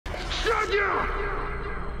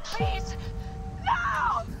Please, no!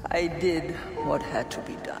 I did what had to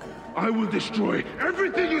be done. I will destroy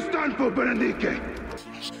everything you stand for, Benedique.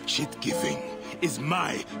 Shit giving is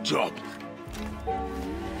my job.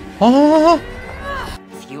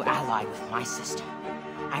 If you ally with my sister,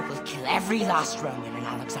 I will kill every last Roman in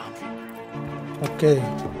Alexandria. اوكي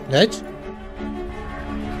ليش؟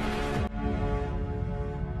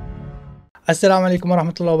 السلام عليكم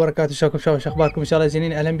ورحمة الله وبركاته. شلونكم شباب؟ شو اخباركم؟ ان شاء الله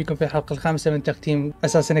زينين. اهلا بكم في الحلقة الخامسة من تختيم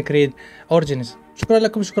اساسن كريد اوريجنز. شكرا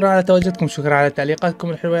لكم، شكرا على تواجدكم، شكرا على تعليقاتكم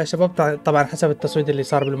الحلوة يا شباب. طبعا حسب التصويت اللي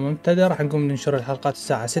صار بالمنتدى راح نقوم ننشر الحلقات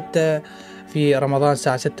الساعة 6 في رمضان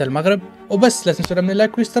الساعة 6 المغرب. وبس لا تنسونا من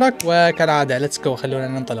اللايك والاشتراك، وكالعادة ليتس جو خلونا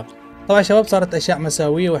ننطلق. طبعا شباب صارت اشياء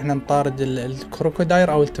مساويه واحنا نطارد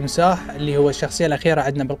الكروكوداير او التمساح اللي هو الشخصيه الاخيره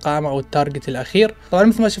عندنا بالقائمه او التارجت الاخير. طبعا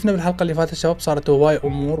مثل ما شفنا بالحلقه اللي فاتت شباب صارت هواي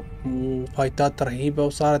امور وفايتات رهيبه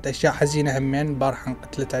وصارت اشياء حزينه همين. البارحه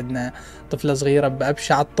انقتلت عندنا طفله صغيره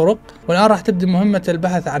بابشع الطرق، والان راح تبدي مهمه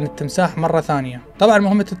البحث عن التمساح مره ثانيه. طبعا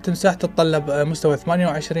مهمه التمساح تتطلب مستوى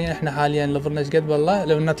 28، احنا حاليا ليفلنا ايش قد والله؟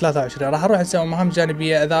 ليفلنا 23. راح نروح نسوي مهام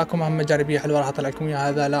جانبيه، اذاكم مهمه جانبيه حلوه راح اطلع لكم اياها.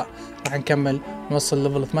 هذا لا راح نكمل نوصل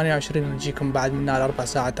ليفل 28 ونجيكم بعد منها ل 4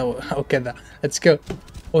 ساعات او كذا. ليتس جو.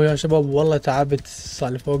 ويا شباب والله تعبت، صار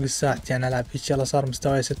لي فوق الساعتين العب هيك. يلا صار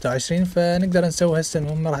مستواي 26 فنقدر نسوي هسه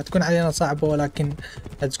المهمه. راح تكون علينا صعبه ولكن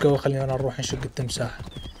ليتس جو. خلينا نروح نشق التمساح.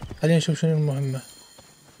 خلينا نشوف شنو المهمه.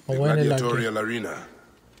 وين اللايك؟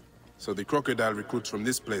 So the crocodile recruits from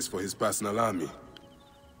this place for his personal army.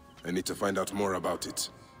 I need to find out more about it.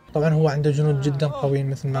 طبعا هو عنده جنود جدا قويين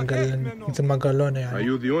مثل ما قالوا لنا يعني. Are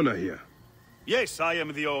you the owner here? Yes, I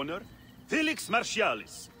am the owner. Felix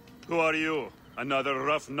Martialis. Who are you? Another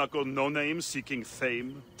rough-knuckle no-name seeking fame?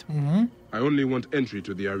 I only want entry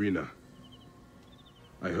to the arena.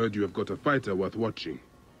 I heard you have got a fighter worth watching.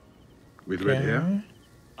 With red hair?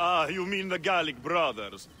 Ah, you mean the Gallic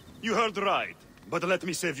brothers. You heard right. But let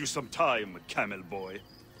me save you some time, camel boy.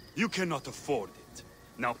 You cannot afford it.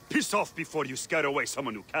 Now piss off before you scare away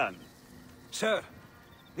someone who can. Sir,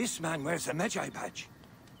 this man wears a Magi badge.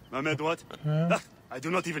 Ahmed, what? I do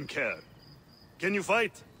not even care. Can you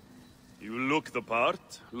fight? You look the part,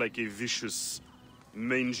 like a vicious,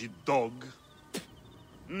 mangy dog.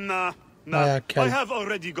 Nah. I have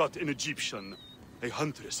already got an Egyptian, a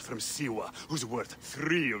huntress from Siwa, who's worth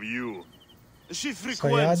 3 of you. She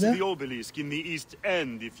frequents the obelisk in the East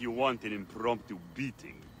End if you want an impromptu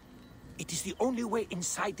beating. It is the only way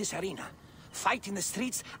inside this arena. Fight in the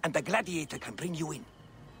streets and the gladiator can bring you in.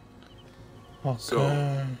 Okay. So,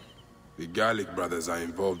 the Gallic brothers are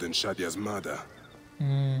involved in Shadia's murder.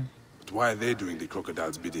 But why are they doing the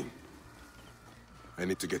crocodile's bidding? I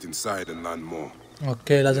need to get inside and learn more.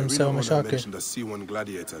 Okay, لازم نسوي مشاكل. I mentioned a C1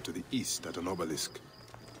 gladiator to the east at an obelisk.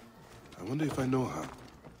 I wonder if I know her.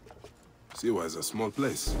 Siwa is a small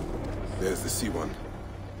place. There's the C1.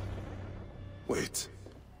 Wait.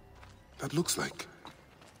 That looks like...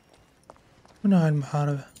 من هاي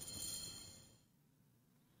المحاربة؟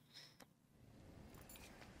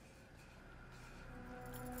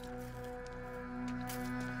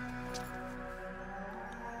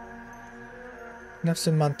 نفس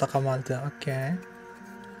المنطقة مالته. اوكي.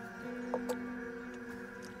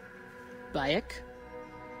 لايك.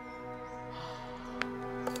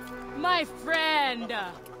 My friend,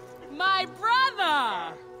 my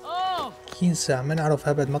brother. Oh. 15 ساعة ما نعرف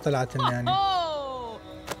أبد، ما طلعت لنا يعني. Oh.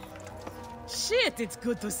 Shit, it's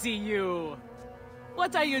good to see you.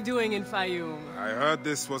 What are you doing in Fayoum? I heard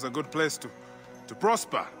this was a good place to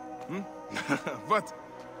prosper. But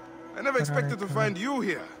I never expected to find you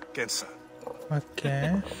here, Kensa. Okay.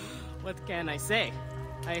 What can I say?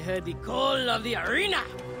 I heard the call of the arena.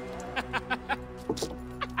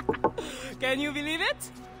 Can you believe it?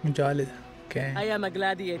 مجالد. Okay. I am a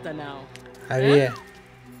gladiator now. عربية.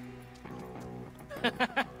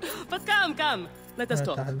 But come. Let us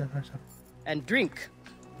talk. And drink.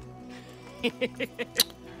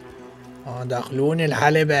 داخلوني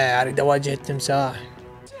الحلبة، اريد اواجه التمساح.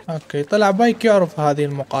 اوكي طلع بايك يعرف هذه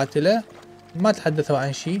المقاتلة، ما تحدثوا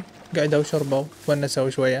عن شيء، قعدوا وشربوا ونسوا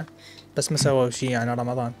شوية، بس ما سووا شيء يعني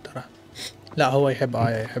رمضان ترى. لا هو يحب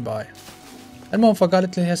آية. المهم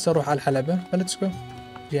فقالت لي هسه روح على الحلبة، فلتس جو.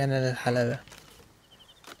 جينا للحلبة.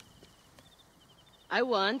 I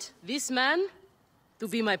want this man to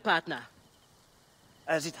be my partner.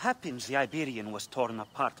 As it happens, the Iberian was torn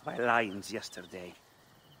apart by lions yesterday.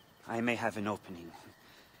 I may have an opening.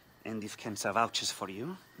 And if Kensa vouches for you...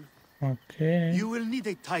 Okay. You will need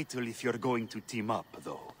a title if you're going to team up,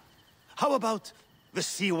 though. How about the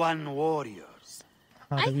C1 Warriors?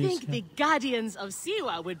 I think the Guardians of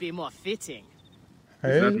Siwa would be more fitting.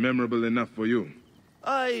 Is that memorable enough for you?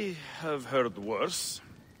 I have heard worse.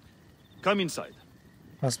 Come inside.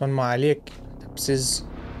 غصبا ما عليك تبسز.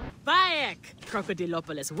 Bayek!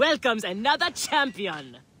 Crocodilopolis welcomes another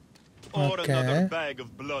champion. Or Okay. another bag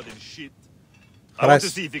of blood and shit. I want to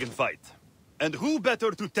see if he can fight. And who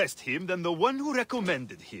better to test him than the one who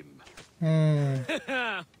recommended him?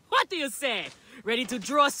 What do you say? Ready to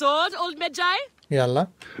draw a sword, old Medjay? يلا.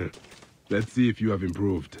 Let's see if you have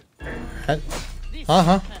improved. حل. This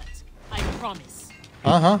Uh-huh. hurt, I promise.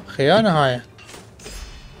 خيانة هاي.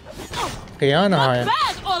 خيانة Not هاي.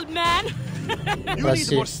 bad, old man! You Let's need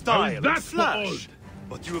see. more style and That's flash.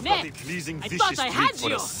 But you have got a Nick, pleasing I vicious thought I had streak for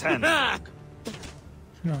you. a sand.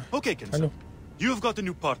 Okay, Kensa. Hello. You've got a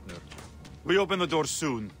new partner. We open the door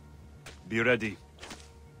soon. Be ready.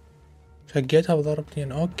 شقيتها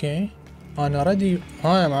بضربتين. اوكي. انا ردي.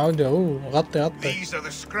 هاي معودة. غطي. These are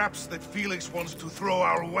the scraps that Felix wants to throw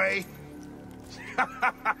our way.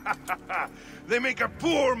 They make a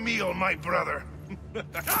poor meal, my brother.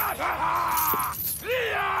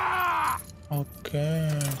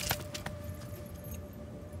 اوكي.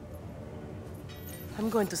 I'm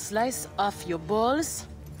going to slice off your balls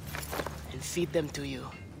and feed them to you.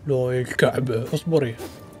 لو الكعبة اصبري.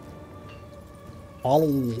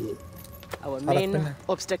 الله. Our Alright, main then.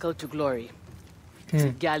 obstacle to glory. The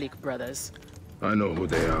Gallic brothers. I know who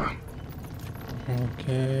they are.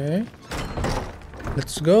 اوكي.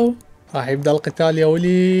 ليتس جو. راح يبدا القتال يا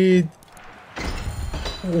وليد.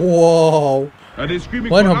 واو. Are they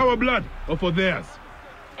screaming When for hum- our blood or for theirs?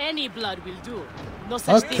 Any blood will do. No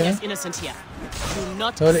such thing Okay. as innocent here. Do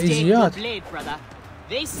not Well, stain your easier. blade, brother.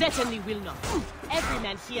 They certainly will not. Every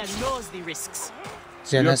man here knows the risks.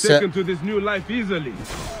 زين You have هسه taken to this new life easily.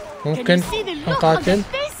 Can ممكن you see the look on نقاتل. their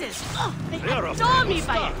faces? Oh, they They are a adore me,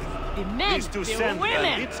 fucking Bayek. The men, These two the sand women.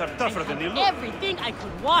 bandits are tougher They than they have look. everything I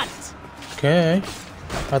could want. اوكي.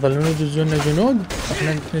 هذول يجوزون جنود.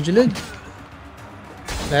 احنا نجلد.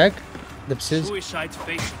 لك. دبسز. Wish I'd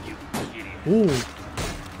faced you, idiot.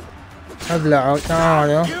 ابلعوا.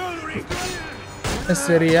 تعالوا.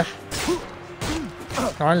 السريح.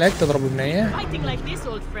 تعال لك تضرب البنية. Fighting like this,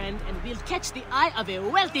 old friend, and we'll catch the eye of a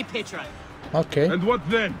wealthy patron. اوكي. And what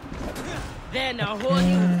then? Then a whole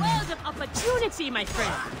new world of opportunity, my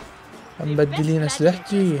friend. مبدلين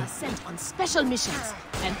اسلحتي. Are sent on special missions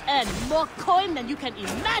and earn more coin than you can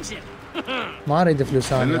imagine. ما اريد فلوس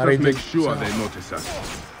And انا let us اريد make sure they notice us.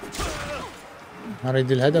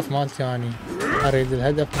 اريد الهدف مالتي اني. اريد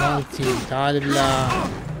الهدف مالتي. تعال بلا.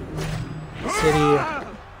 سريع.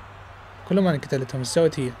 كلهم انا قتلتهم. ايش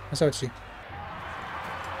سويت هي؟ ما سويت شيء.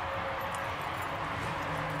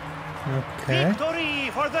 اوكي.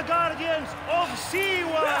 Victory for the guardians of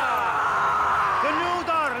Siwa! The new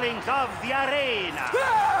darlings of the arena!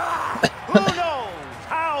 Who knows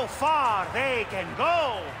how far they can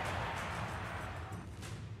go?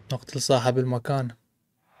 نقتل صاحب المكان.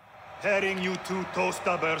 Pairing you two toe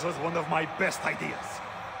stubbers was one of my best ideas.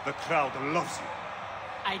 The crowd loves you.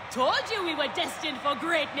 I told you we were destined for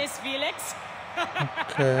greatness, Felix.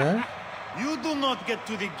 اوكي. You do not get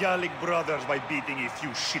to the Gallic brothers by beating a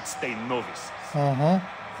few shit-stained novices. اها.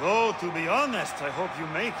 Though, to be honest, I hope you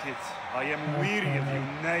make it. I am weary of you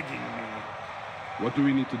nagging me. What do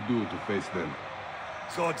we need to do to face them?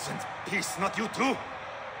 Gods and peace, not you two.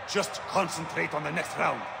 Just concentrate on the next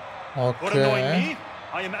round. For annoying اوكي. me,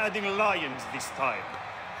 I am adding lions this time.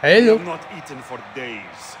 They حلو. have not eaten for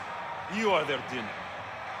days. You are their dinner.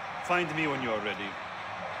 Find me when you are ready.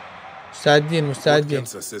 مستعدين What مستعدين.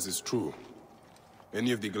 Kensa says is true.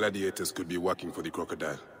 Any of the gladiators could be working for the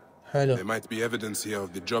crocodile. حلو. There might be evidence here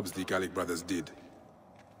of the jobs the Gallic brothers did.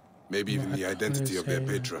 Maybe even the identity of their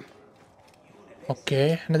patron.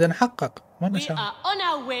 اوكي. احنا بدنا نحقق. ما We نشاء. are on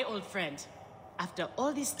our way, old friend. After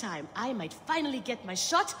all this time, I might finally get my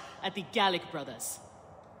shot at the Gallic brothers.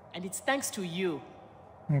 And it's thanks to you.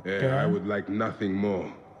 I would like nothing more.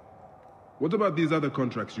 What about these other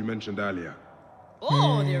contracts you mentioned earlier?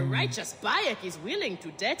 Oh, the righteous Bayek is willing to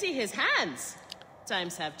dirty his hands.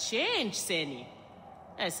 Times have changed, Seni.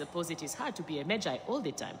 I suppose it is hard to be a Medjay all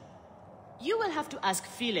the time. You will have to ask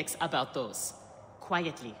Felix about those.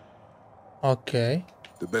 Quietly. اوكي.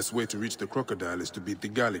 The best way to reach the crocodile is to beat the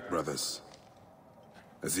Gallic brothers.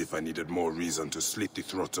 As if I needed more reason to slit the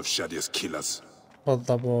throats of Shadia's killers.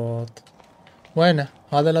 بالضبط. وينه؟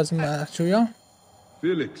 هذا لازم احكي وياه؟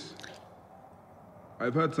 Felix,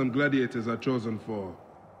 I've heard some gladiators are chosen for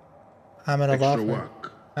عمل extra اضافي.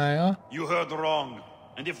 work. ايوه. You heard wrong.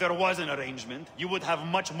 And if there was an arrangement, you would have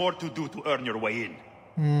much more to do to earn your way in.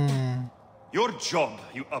 Your job,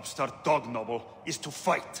 you upstart dog noble, is to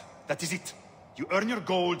fight. That is it. You earn your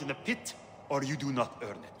gold in the pit, or you do not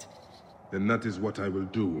earn it. Then that is what I will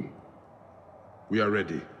do. We are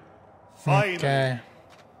ready. Finally. Okay.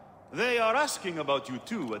 They are asking about you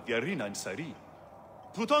too at the arena in Sari.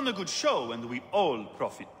 Put on a good show and we all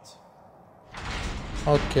profit.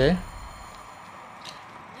 اوكي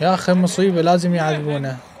يا اخي مصيبة، لازم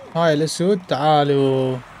يعذبونا. هاي الاسود،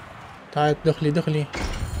 تعالوا تعال دخلي.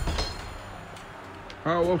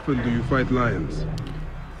 How often do you fight lions?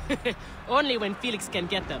 Only when Felix can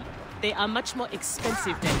get them. They are much more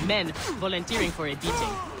expensive than men volunteering for a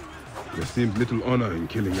beating. There seems little honor in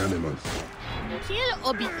killing animals. Kill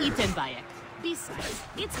or be eaten by it. Besides,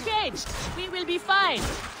 it's caged. We will be fine.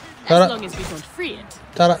 As ترى long as we don't free it.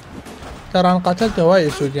 ترى انا قتلته وايد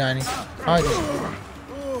اسود يعني. عادي.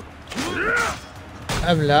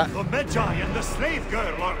 ابلع. The Magi and the slave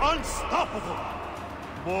girl are unstoppable.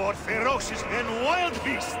 More ferocious than wild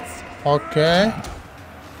beasts. اوكي.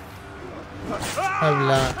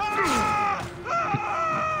 ابلع.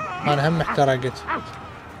 انا هم احترقت.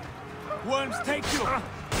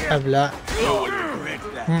 ابلع.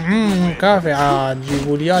 كافي عاد،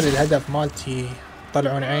 جيبوا لي الهدف مالتي،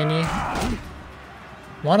 طلعون عيني.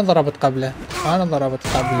 وانا ضربت قبله.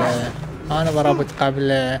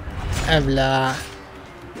 ابلع.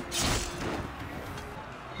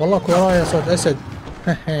 والله كورايا صوت اسد.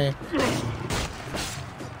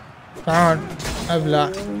 تعال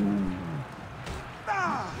ابلع.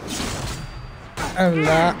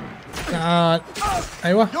 تعال.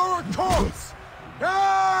 ايوه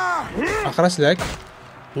اخرس لك.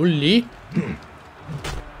 قول لي.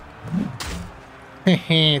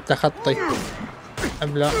 تخطي.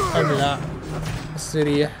 ابلع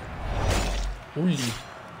استريح. قول لي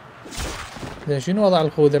زين شنو وضع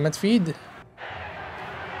الخوذة؟ ما تفيد.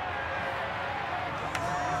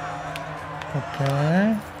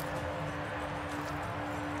 اوكي.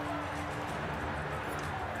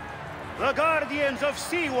 The Guardians of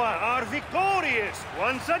Siwa are victorious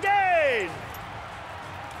once again!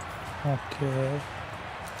 Okay.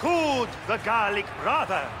 Could the Gallic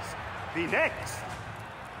brothers be next?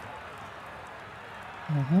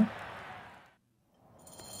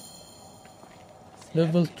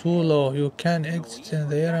 Level 2 low. You can exit in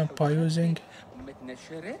the area by using.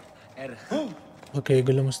 اوكي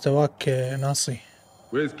يقول له مستواك ناصي.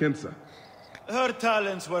 Where's Kensa? Her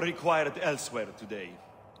talents were required elsewhere today.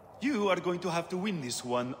 You are going to have to win this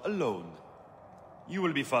one alone. You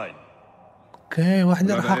will be fine. اوكي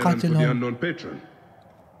واحدة راح اقاتلهم.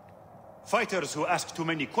 Fighters who ask too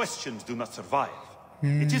many questions do not survive.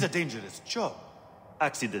 It is a dangerous job.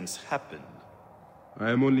 Accidents happen. I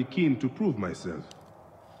am only keen to prove myself.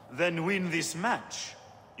 Then win this match.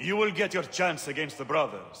 You will get your chance against the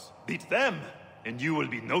brothers. Beat them, and you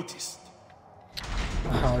will be noticed.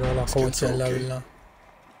 لا حول ولا قوة إلا بالله.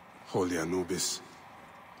 Holy Anubis.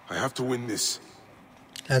 I have to win this.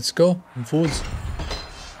 Let's go. نفوز.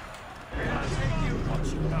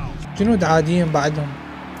 جنود عاديين بعدهم.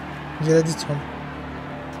 جلدتهم.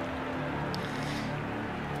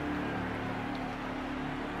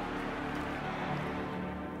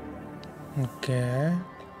 اوكي.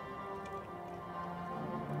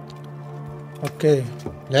 اوكي.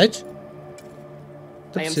 ليش؟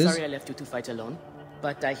 I am sorry I left you to fight alone,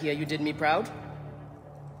 but I hear you did me proud.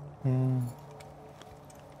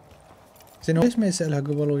 زين ليش ما يسألها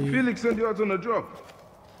قبل ويجي؟ Felix sent you out on a job.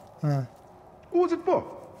 Who was it for?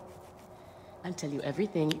 I'll tell you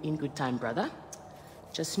everything in good time, brother.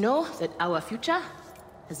 Just know that our future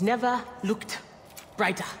has never looked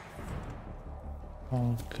brighter.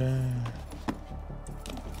 اوكي.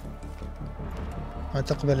 ما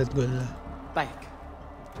تقبل تقول له. بايك.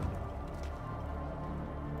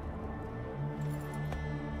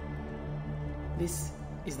 This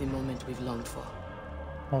is the moment we've longed for.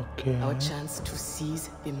 Okay. Our chance to seize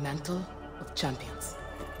the mantle of champions.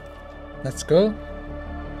 Let's go.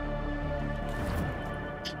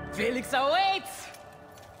 Felix awaits.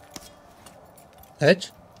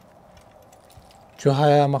 ايش؟ شو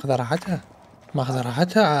هاي ماخذ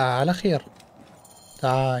راحتها على خير.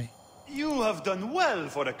 تعاي. You have done well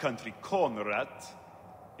for a country Conrad.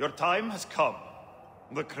 Your time has come.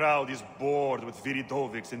 The crowd is bored with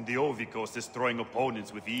Viridovics and Diovikos destroying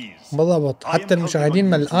opponents with ease. بالضبط، حتى المشاهدين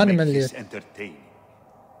ملآن مليت.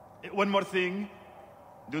 One more thing.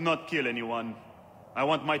 Do not kill anyone. I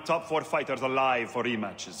want my top 4 fighters alive for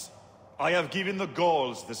rematches. I have given the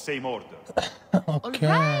Gauls the same order. Okay.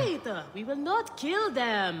 All right, we will not kill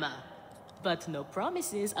them. But no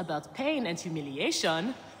promises about pain and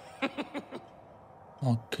humiliation.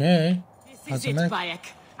 Okay. This is it, Bayek.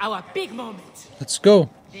 Our big moment. Let's go.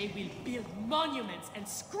 They will build monuments and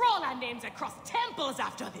scroll our names across temples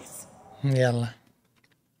after this. يلا.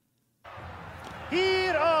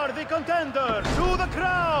 Here are the contenders to the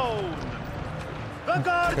crown. The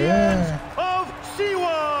Guardians of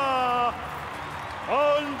Siwa!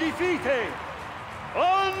 Undefeated!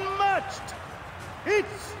 Unmatched!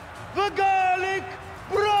 It's the Gallic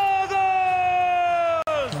Brothers!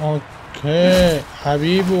 اوكي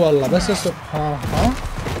حبيبي والله بس ها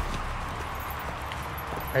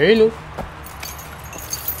حلو.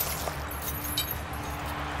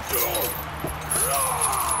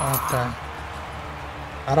 اوكي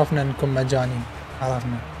عرفنا انكم مجانين،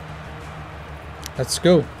 عرفنا. ليتس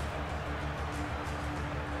جو.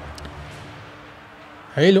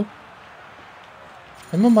 حلو.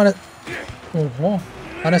 المهم انا اوه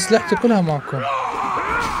انا اسلحتي كلها ماكو.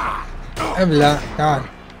 ابلع تعال.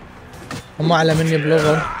 هم اعلى مني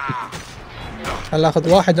بلوفر. خل اخذ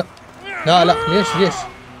واحد. لا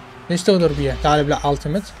ليش تغدر بيه؟ تعال ابلع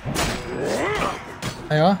التيمت.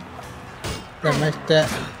 ايوه دمجته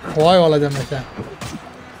هواي والله دمجته.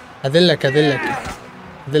 اذلك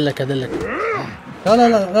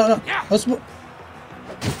لا اصبر.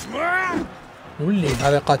 ولي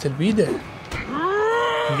هذا قاتل بيده.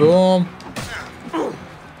 قوم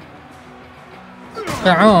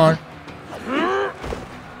تعال.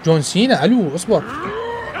 جون سينا الو اصبر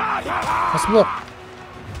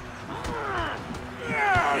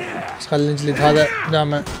بس خلينا نجلد هذا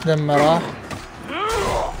دمه راح.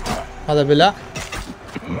 هذا بلع.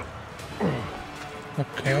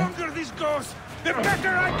 اوكي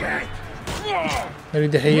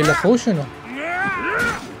اريد اهيل اخوه شنو؟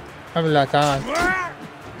 ابلع تعال.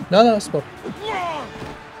 لا اصبر.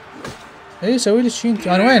 اي سوي لي شي انت.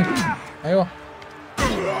 انا وين؟ ايوه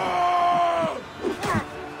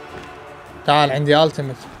تعال عندي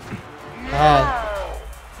التيمت.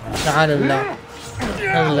 تعال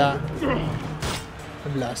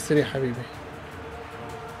ابلع استريح حبيبي.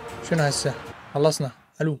 شنو هسه؟ خلصنا.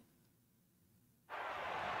 الو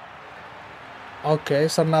اوكي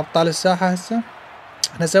صرنا ابطال الساحة هسه.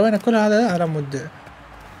 احنا سوينا كل هذا على مود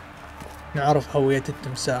نعرف هوية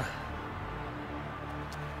التمساح.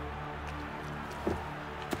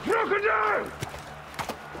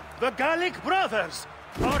 The Gallic Brothers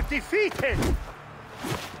are defeated.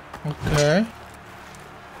 Okay.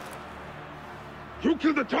 You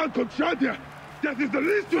killed the child called Shadia. That is the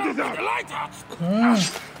least you deserve.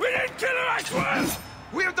 We didn't kill her, I swear.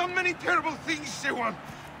 We have done many terrible things, Sewan,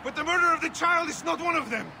 but the murder of the child is not one of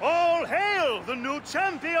them. All hail the new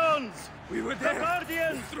champions. We were the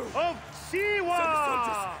Guardians of Siwa.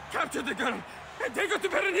 Capture the girl and take her to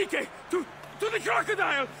Berenice, to the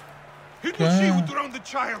crocodile. It was she who drowned the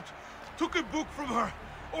child. Took a book from her,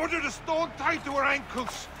 ordered a stone tied to her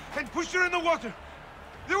ankles, and pushed her in the water.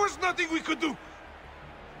 There was nothing we could do.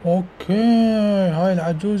 اوكي هاي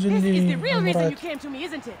العجوز اللي This is the real reason you came to me,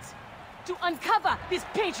 isn't it? To uncover this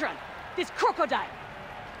patron, this crocodile.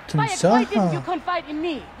 Why didn't you confide in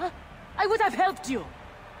me? Huh? I would have helped you.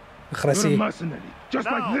 You're a mercenary, just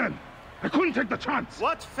like them. I couldn't take the chance.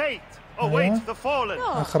 What fate awaits the fallen?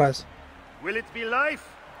 Will it be life?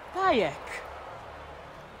 Bayek.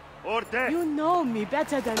 Or death? You know me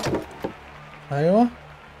better than... ايوه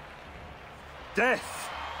Death.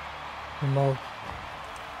 الموت.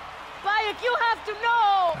 Bayek, you have to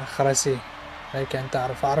know. خرسي هيك انت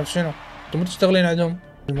اعرف شنو؟ انتم مو تشتغلين عندهم.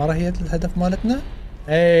 المرة هي الهدف مالتنا؟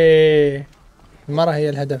 ايه المرة هي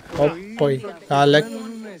الهدف. اوبي تعال لك.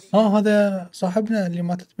 هذا صاحبنا اللي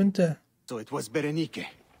ماتت بنته. So it was Berenice.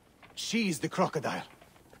 She is the crocodile.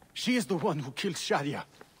 She is the one who killed Shadia.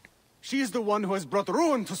 She is the one who has brought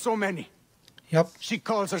ruin to so many. Yep. She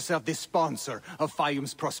calls herself the sponsor of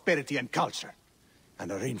Fayum's prosperity and culture. And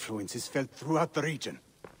her influence is felt throughout the region.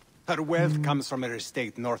 Her wealth comes from her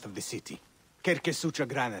estate north of the city. Kerkesucha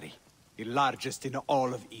Granary, the largest in all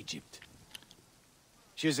of Egypt.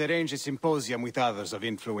 She has arranged a symposium with others of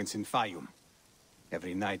influence in Fayum.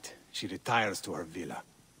 Every night, she retires to her villa,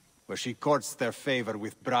 where she courts their favor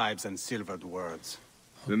with bribes and silvered words.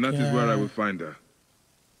 Then that is where I will find her.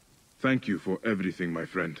 Thank you for everything, my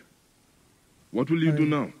friend. What will you do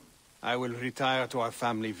now? I will retire to our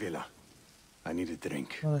family villa. I need a drink.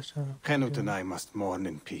 Henut and I must mourn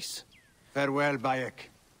in peace. Farewell, Bayek.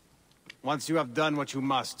 Once you have done what you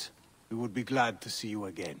must, we would be glad to see you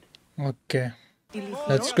again. اوكي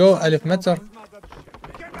ليتس جو. 1000 متر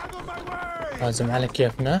لازم على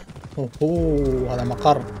كيفنا. اوه هذا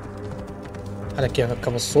مقر على كيفك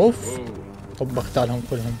بالصوف. طب اختالهم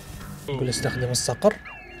كلهم. نقول استخدم الصقر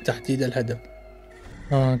تحديد الهدف.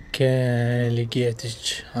 اوكي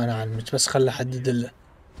لقيتك انا علمك بس خل احدد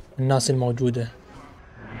الناس الموجودة.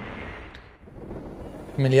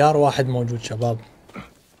 مليار واحد موجود شباب.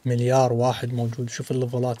 مليار واحد موجود. شوف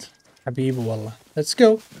الليفلات حبيبي والله. ليتس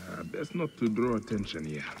جو. Best not to draw attention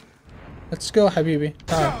here. ليتس جو حبيبي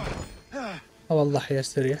تعال. والله حي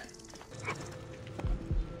استريح.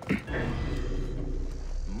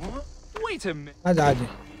 عادي عادي.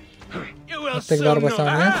 اعطيك ضربة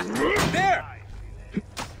ثانية.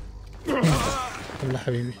 يلا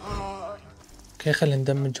حبيبي. اوكي خلينا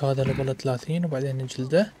ندمج هذا ليفل 30 وبعدين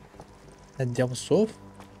نجلده. ندي ابو الصوف.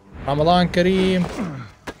 رمضان كريم.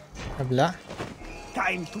 ابلع.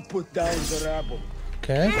 اوكي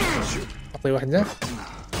اعطيه واحدة.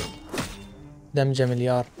 دمجة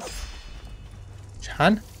مليار.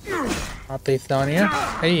 شحن. اعطيه الثانية.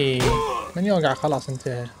 اي من يوقع خلاص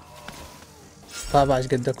انتهى. طابع ايش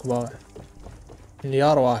قدك وباوع.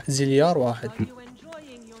 مليار واحد. زليار واحد.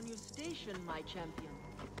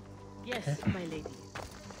 Yes, my lady.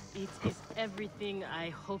 It is everything I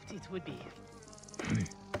hoped it would be.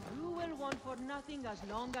 You will want for nothing as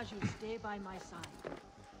long as you stay by my side.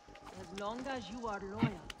 As long as you are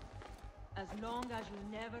loyal. As long as you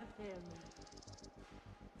never fail me.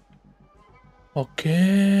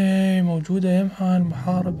 اوكي موجودة يمها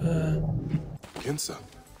المحاربة. Kensa,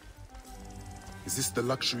 is this the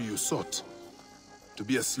luxury you sought? To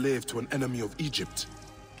be a slave to an enemy of Egypt?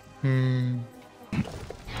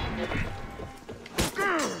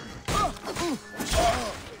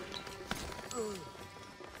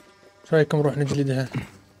 شو رايكم نروح نجلدها؟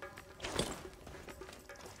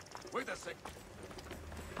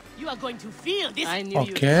 You are going to feel this. I knew you.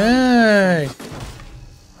 اوكي.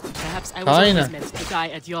 Perhaps I was always meant to die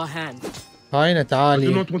at your hand. هاينة تعالي.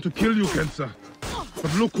 I do not want to kill you, Kensa.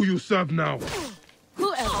 But look who you serve now.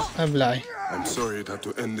 Who else? ابلعي. I'm sorry it had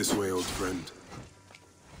to end this way, old friend.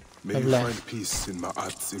 May you find peace in my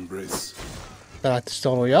aunt's embrace. لا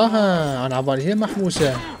تشتغل وياها، انا عبالي هي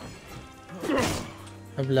محبوسة.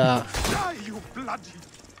 ابلع.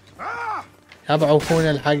 يابا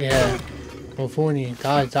عوفوني الحقها. عوفوني.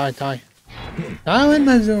 تعال تعال تعال. تعال وين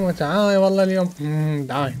مهزومة؟ تعال والله اليوم.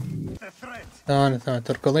 تعال. ثاني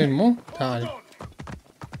تركضين مو؟ تعال.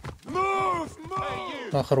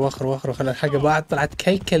 وخر وخر وخر خلي الحقها بعد طلعت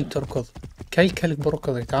كلكل تركض. كلكل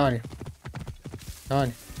بركضي. تعالي.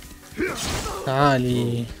 تعالي.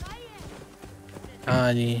 تعالي.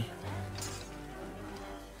 تعالي.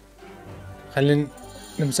 خلينا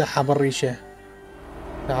نمسحها بالريشة.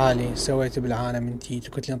 تعالي سويت بالعالم انتي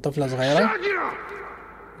قلت لي طفلة صغيرة.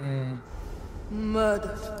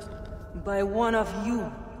 Murdered by one of you.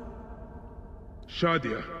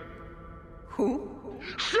 Shadia. Who?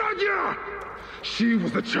 Shadia! She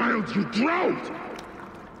was the child you drowned!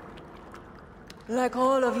 Like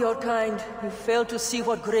all of your kind, you fail to see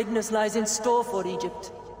what greatness lies in store for Egypt.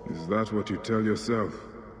 Is that what you tell yourself?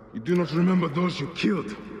 You do not remember those you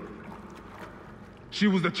killed. She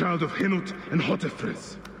was the child of Henut and Hotefres.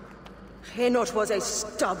 Henut was a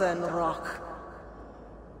stubborn rock.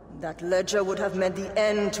 That ledger would have meant the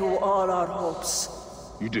end to all our hopes.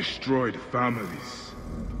 You destroyed families.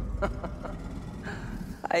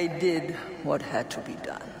 I did what had to be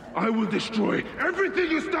done. I will destroy everything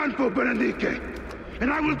you stand for, Berenike. And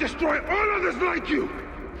I will destroy all others like you.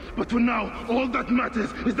 But for now, all that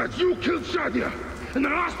matters is that you killed Shadia. And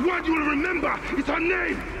the last word you will remember is her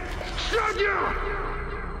name. Shadia!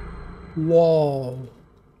 واو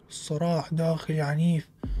صراع داخلي عنيف.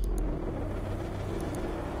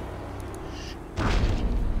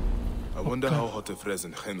 I wonder how Hotefres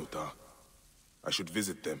and Henut are. I should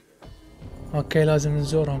visit them. اوكي لازم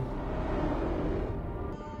نزورهم.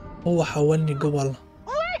 هو حولني قبل.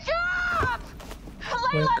 Wake up!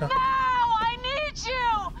 Layla, now! I need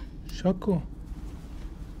you! شكو.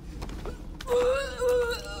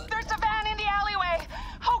 There's a van in the alleyway.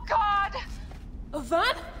 Oh God! A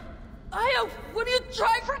van? Aya, what are you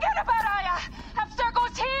trying? Forget about Aya.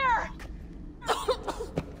 Abstergo's here.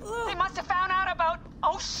 They must have found out about.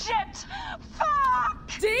 Oh shit! Fuck!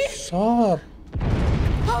 See? صار.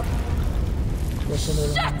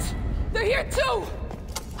 Shit! They're here too!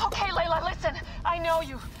 Okay, Layla, listen. I know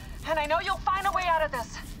you. And I know you'll find a way out of this.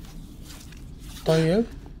 طيب.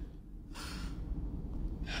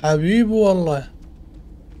 حبيبي والله.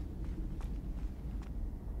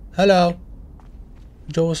 هلا.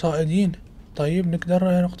 جو صائدين. طيب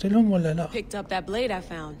نقدر نقتلهم ولا لا؟ Picked up that blade I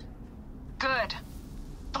found. Good.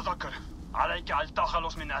 تذكر عليك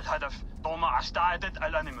التخلص من الهدف طالما استعادت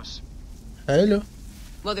الانيموس. حلو.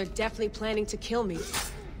 Well, they're definitely planning to kill me.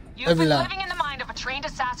 You've been living in the mind of a trained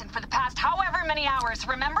assassin for the past however many hours,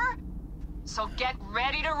 remember? So get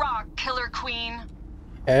ready to rock, Killer Queen.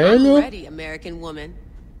 حلو. I'm ready, American woman.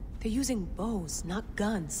 They're using bows, not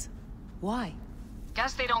guns. Why?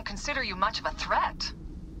 Guess they don't consider you much of a threat.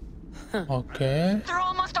 اوكي. They're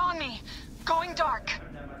almost on me. Going dark.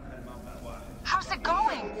 How's it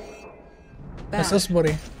going? بس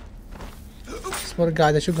اصبري. اصبري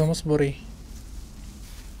قاعد اشقهم اصبري.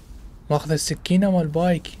 ماخذ السكينة مال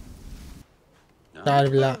بايك. تعال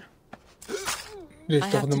بالله. ليش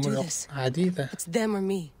تخدمون حديثة؟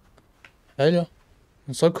 حلو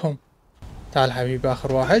نصكهم. تعال حبيبي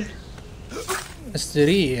آخر واحد.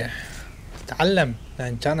 استريح تعلم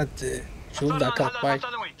لأن كانت شوف ذاك بايك.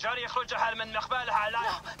 جاري يخرج حال من مقبالها على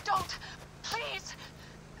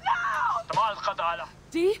تمام القضاء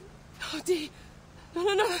دي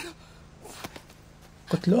لا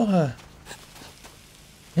قتلوها.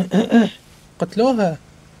 قتلوها.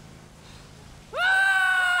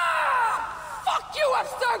 Fuck you,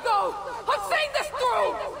 Abstergo! I'm saying this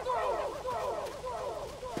through!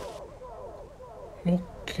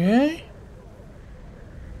 اوكي.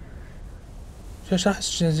 شو راح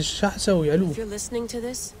اسوي علو؟ If you're listening to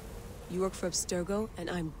this, you work for Abstergo and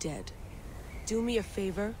I'm dead. Do me a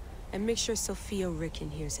favor and make sure Sophia Ricken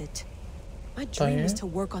hears it. My dream was to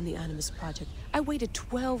work on the Animus project. I waited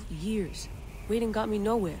 12 years. Waiting got me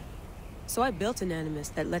nowhere. So I built an Animus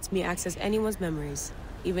that lets me access anyone's memories,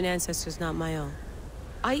 even ancestors not my own.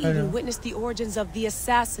 I even witnessed the origins of the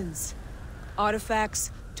assassins. Artifacts,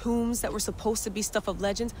 tombs that were supposed to be stuff of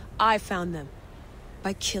legends, I found them.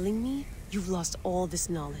 By killing me, you've lost all this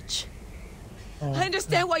knowledge. I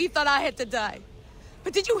understand why you thought I had to die.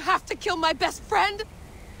 But did you have to kill my best friend?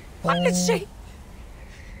 What did she...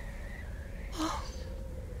 Oh,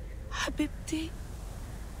 Habibti.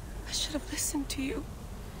 I should have listened to you.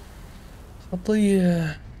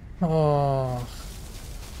 خطية.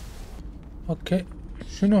 اوكي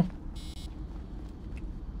شنو؟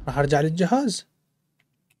 راح ارجع للجهاز.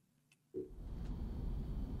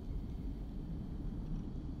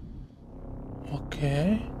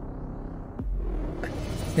 اوكي.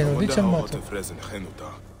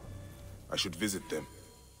 I should visit them.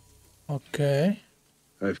 Okay.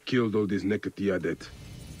 I've killed all these Nekatiadet.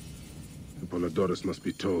 Apollodorus must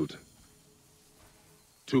be told.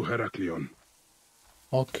 To Heraklion.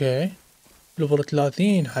 اوكي. ليفل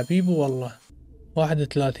 30 حبيبي والله.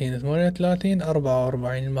 31 38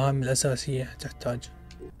 44 المهام الأساسية تحتاج.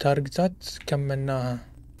 تارجتات كملناها.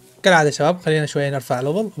 كالعادة شباب خلينا شوية نرفع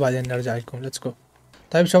ليفل وبعدين نرجع لكم. ليتس جو.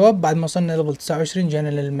 طيب شباب بعد ما وصلنا ليفل 29 جينا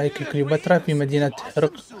للملكة كليوباترا في مدينة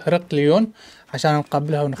هرقليون عشان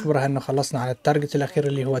نقابلها ونخبرها انه خلصنا على التارجت الأخير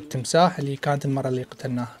اللي هو التمساح اللي كانت المرة اللي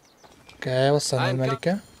قتلناها. اوكي وصلنا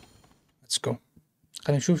الملكة. ليتس جو.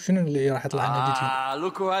 خلينا نشوف شنو اللي راح يطلع لنا جديد.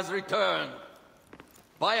 Look who has returned.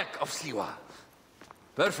 Bayek of Sliwa.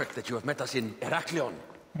 Perfect that you have met us in Heraklion,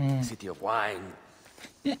 city of wine,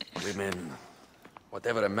 women,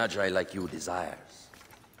 whatever a magi like you desires.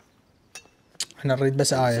 احنا نريد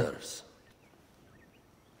بس آية.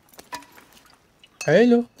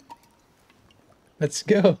 حلو. Let's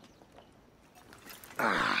go.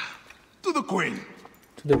 To the queen.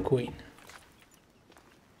 To the queen.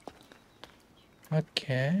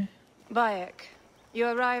 Okay. Bayek, you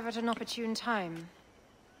arrive at an opportune time.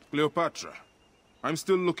 Cleopatra, I'm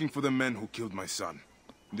still looking for the men who killed my son.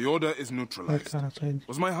 The order is neutralized.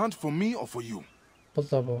 Was my hunt for me or for you?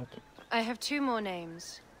 بالضبط. I have 2 more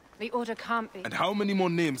names. The order can't be. And how many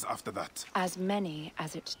more names after that? As many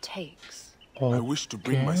as it takes. I wish to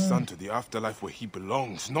bring my son to the afterlife where he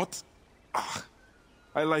belongs, not...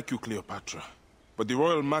 I like you, Cleopatra. But the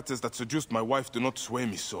royal matters that seduced my wife do not sway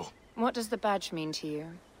me so. What does the badge mean to you?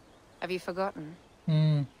 Have you forgotten?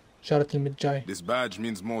 شارة المجاي. This badge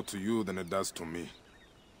means more to you than it does to me.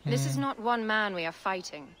 This is not one man we are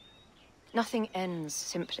fighting. Nothing ends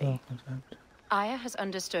simply. Aya has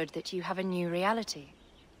understood that you have a new reality.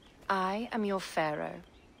 I am your pharaoh.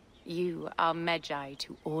 You are Magi to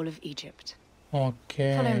all of Egypt.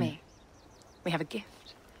 Okay. Follow me. We have a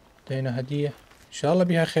gift. لدينا هدية. إن شاء الله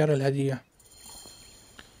بها خير الهدية.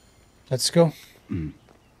 Let's go.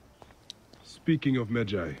 Speaking of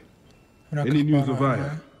Magi, any news of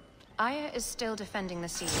Aya? Aya is still defending the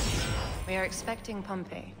siege. We are expecting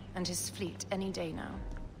Pompey and his fleet any day now.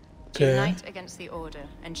 To unite against the Order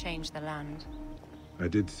and change the land. I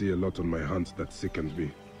did see a lot on my hunt that sickened me.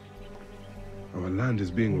 Our land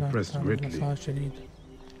is being oppressed greatly.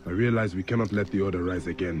 I realize we cannot let the Order rise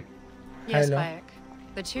again. Yes, Bayek.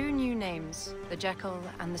 The 2 new names, the Jekyll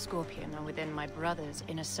and the Scorpion, are within my brother's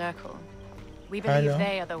inner circle. We believe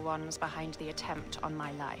they are the ones behind the attempt on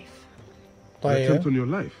my life. An attempt on your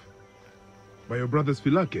life? By your brother's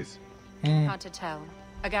Philakes? Hard to tell.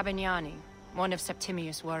 A Gabignani, one of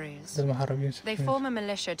Septimius' warriors. They form a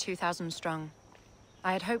militia 2,000 strong.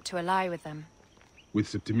 I had hoped to ally with them. With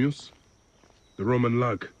Septimius? The Roman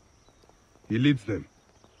lug? He leads them?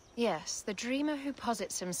 Yes, the dreamer who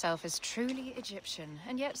posits himself as truly Egyptian,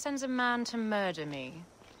 and yet sends a man to murder me.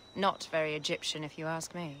 Not very Egyptian, if you ask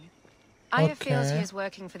me. Aya feels he is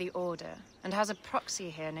working for the Order and has a proxy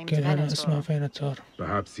here named Venator.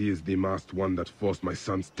 Perhaps he is the masked one that forced my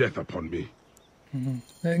son's death upon me.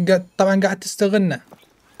 طبعا قاعد تستغلنا.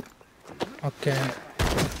 اوكي.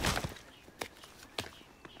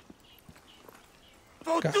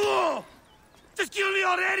 Just kill me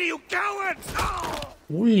already, you coward!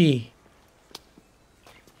 Uli.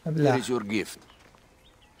 Here is your gift.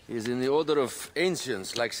 He is in the order of ancients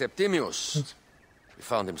like Septimius. We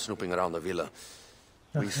found him snooping around the villa.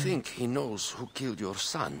 We think he knows who killed your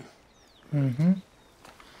son.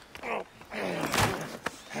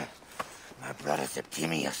 My brother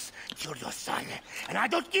Septimius killed your son, and I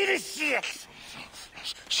don't give a shit!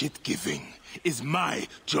 Shit giving is my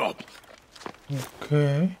job.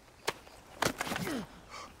 Okay.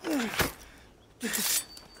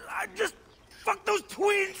 I just fucked those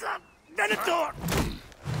twins up, Venator!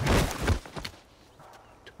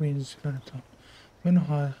 Twins, Venator. من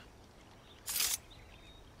هذا؟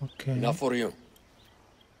 Okay. Enough for you.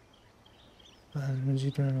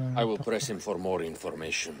 I will press him for more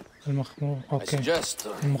information. I suggest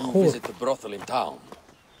you visit the brothel in town.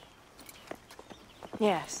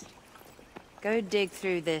 Yes. Go dig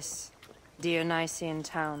through this Dionysian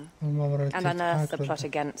town and unearth the plot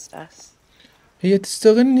against us. هي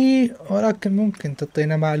تستغني ولكن ممكن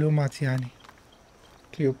تعطينا معلومات يعني.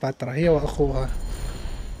 كليوباترا هي واخوها.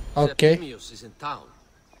 اوكي. Septimius is in town.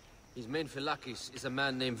 His main phylakis is a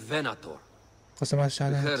man named Venator. We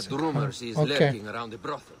heard rumors he is lurking around the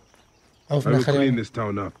brothel. I will clean this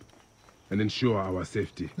town up and ensure our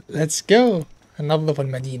safety. Let's go. ننظف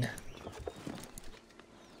المدينة.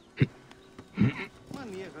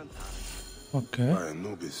 Okay.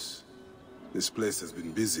 Anubis, this place has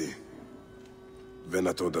been busy.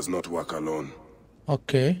 Venator does not work alone.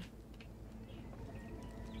 Okay.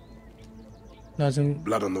 لازم.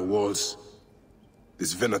 Blood on the walls.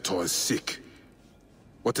 This Venator is sick.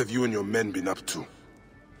 What have you and your men been up to?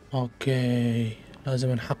 Okay.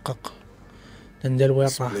 لازم نحقق. ندل وين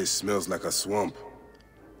راح. This place smells like a swamp.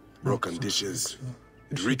 Broken dishes.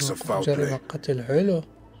 It reeks of foul play. قتل حلو.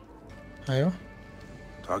 أيوه.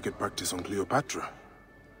 Target practice on Cleopatra.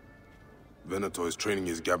 Venator is training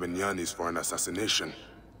his Gabinianis for an assassination.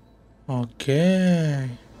 Okay.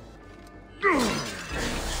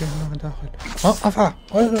 شو هنا داخل؟ افعى.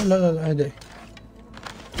 لا اهدئ.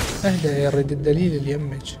 اهدئ يا ريد الدليل اللي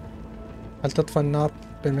يمج. هل تطفى النار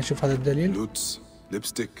بين ما اشوف هذا الدليل؟ Loots,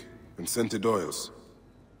 lipstick, and scented oils.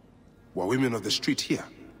 Were women of the street here?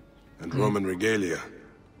 And Roman regalia.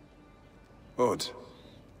 Odd.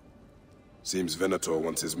 Seems Venator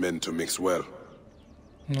wants his men to mix well.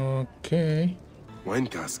 Okay. Wine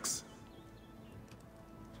casks.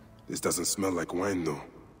 This doesn't smell like wine though.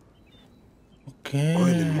 Okay.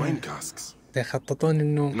 Oil in wine casks. يخططون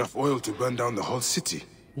انه enough oil to burn down the whole city.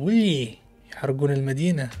 وي يحرقون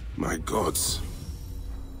المدينة. My gods.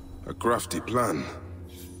 A crafty plan.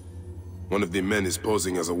 One of the men is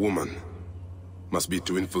posing as a woman. Must be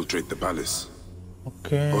to infiltrate the palace.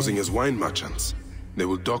 Okay. Posing as wine merchants. They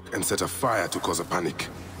will dock and set a fire to cause a panic.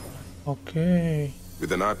 Okay.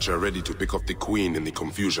 With an archer ready to pick off the queen in the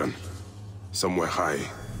confusion. Somewhere high.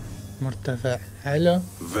 مرتفع. حلو.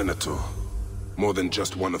 Venator. More than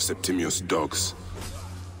just one of Septimius' dogs.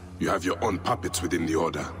 You have your own puppets within the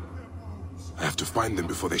order. I have to find them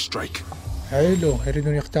before they strike. حلو.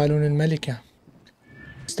 يريدون يقتالون الملكة.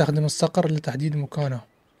 استخدم الصقر لتحديد مكانه.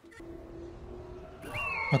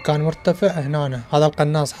 مكان مرتفع هنا. هذا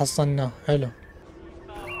القناص حصلناه. حلو.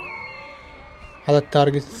 هذا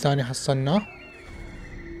التارجت الثاني حصلناه.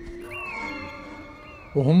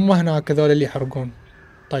 وهم هناك هذول اللي يحرقون.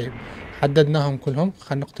 طيب حددناهم كلهم.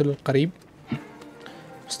 خلينا نقتل القريب.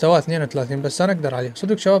 مستوى 32 بس انا اقدر عليه.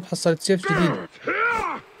 صدق شباب حصلت سيف جديد.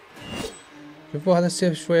 شوفوا هذا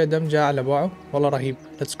السيف شوية دم جاء على باعه. والله رهيب.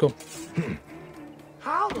 ليتس جو.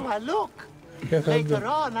 How do I look? كيف Later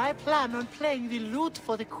on I plan on playing the lute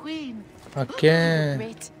for the queen. اوكي.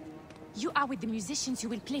 Great. You are with the musicians who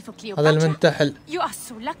will play for Cleopatra. هذا المنتحل. You are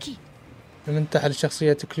so lucky. المنتحل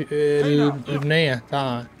شخصية البنية.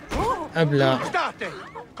 تعال. ابلع.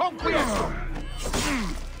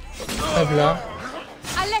 ابلع.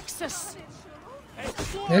 Alexis.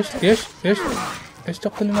 ايش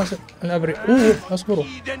تقتل الناس الابرياء؟ اصبروا.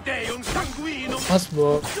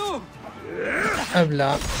 اصبر.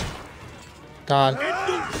 ابلع. تعال.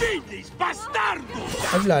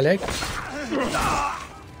 ابلع عليك.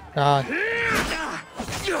 تعال.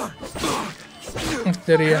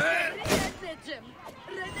 مفترية.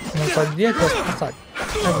 ما صديت بس حصل.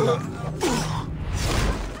 ابلع.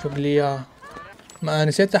 شوف لي اياه. ما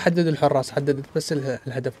نسيت احدد الحراس. حددت بس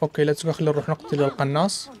الهدف. اوكي ليتس جو. خلينا نروح نقتل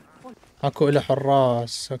القناص. اكو إله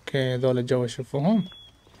حراس. اوكي ذولا جوا شوفوهم.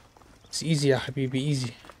 بس ايزي يا حبيبي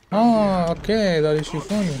ايزي. اوكي ذولا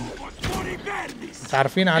يشوفوني.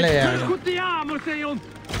 متعرفين علي يعني.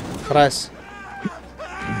 خلاص.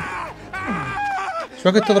 شو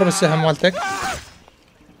وقت تضرب السهم مالتك؟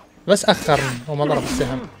 بس اخرني وما ضرب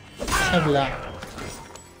السهم. ابلع.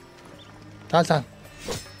 تعال تعال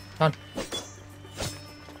تعال.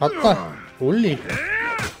 حطه قولي.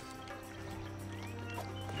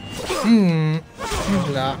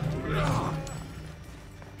 لا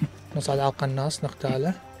نصعد على القناص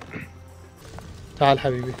نقتاله. تعال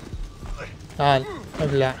حبيبي تعال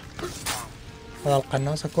ابلع. هذا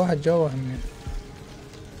القناص اكو واحد جوا همين.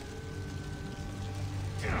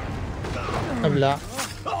 ابلع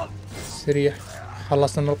سريح.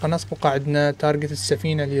 خلصنا من القناص. بقى عندنا تارجت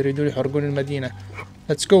السفينة اللي يريدون يحرقون المدينة.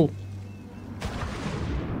 ليتس جو.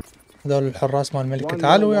 هذول الحراس مال الملكة.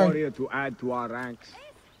 تعالوا وياي.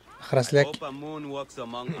 اخرس لك.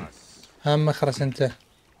 هم اخرس انت.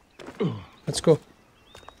 ليتس جو.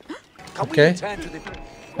 اوكي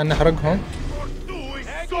خلنا نحرقهم.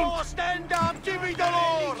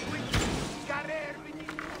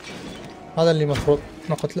 هذا اللي مفروض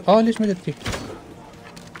نقتل. ليش ما جت فيه؟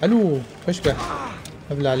 الو اشبه.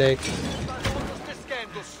 ابلع عليك.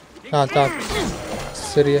 تعال تعال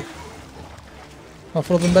سريع.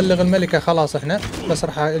 مفروض نبلغ الملكة خلاص احنا. بس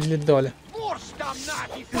راح اجلد ذولا.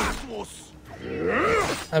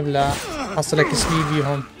 ابلع. حصلك سلي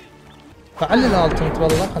بيهم. فعل الالتيميت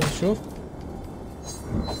والله. خلينا نشوف.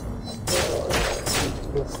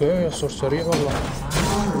 اوكي صار سريع والله.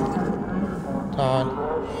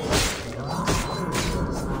 تعال.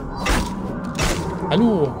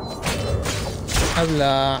 الو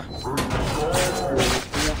ابلع.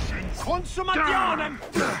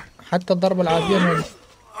 حتى الضربة العادية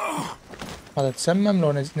هذا تسمم.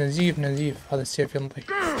 لو نزيف نزيف. هذا السيف ينطي.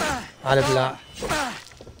 على ابلع.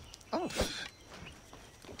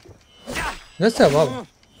 لسه بابا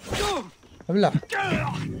ابلع.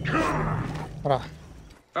 راح.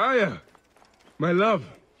 آية ماي لاف.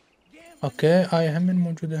 اوكي آية هم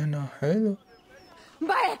موجودة هنا. حلو.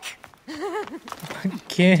 بايك.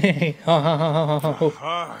 اوكي.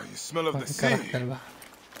 You smell of the sea.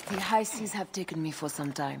 The high seas have taken me for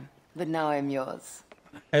some time, but now I'm yours.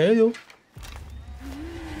 حلو.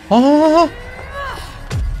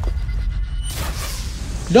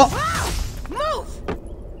 لا.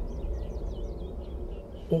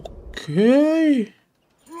 اوكي.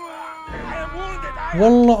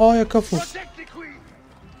 والله آية كفو.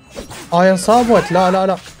 آية انصابت. لا لا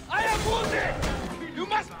لا.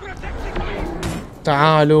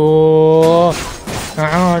 تعالوا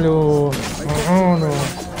تعالوا تعالوا.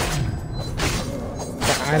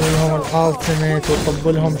 فعل لهم الالتيميت وطب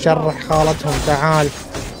لهم شرح خالتهم. تعال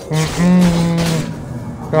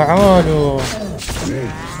تعالوا.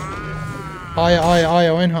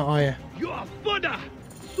 آية وينها آية؟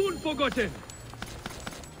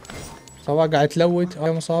 صبا قاعد تلوت.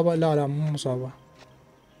 آية مصابة؟ لا مو مصابة.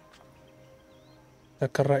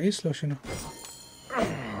 ذاك الرئيس لو شنو؟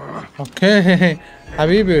 اوكي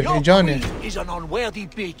حبيبي اجاني.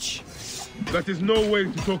 That is no way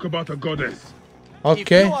to talk about a goddess.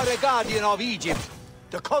 اوكي. If you are a guardian of Egypt,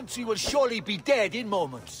 the country will surely be dead in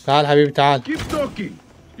moments. تعال حبيبي تعال. Keep talking.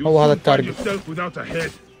 هو هذا التارجت. Yourself without a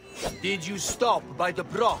head. Did you stop by the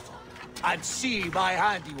brothel and see my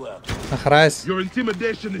handiwork? اخرس. Your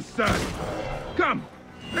intimidation is sad. Come,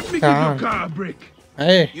 let me give your car a break.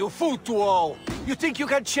 ايه. You fool to all. You think you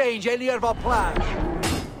can change any of our plans?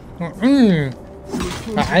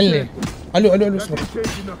 فعلني. الو اصبر.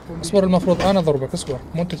 اصبر المفروض انا اضربك. اصبر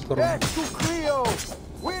مو انت تضربني.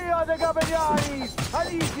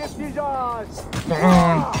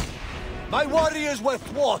 My warriors were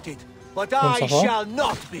thwarted, but I shall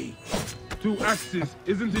not be. 2 axes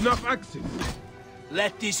isn't enough axes.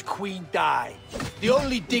 Let this queen die. The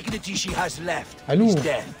only dignity she has left is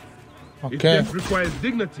death. If death requires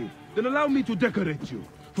dignity, then allow me to decorate you,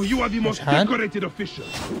 for you are the most decorated official.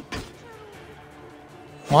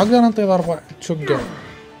 ما اقدر انطي ضربة تشقه.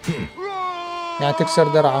 يعني تكسر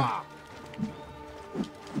درعه.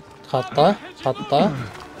 خطه خطه.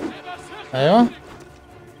 ايوه.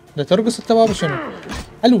 لا ترقص انت بابا شنو؟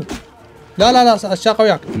 الو. لا الشاقه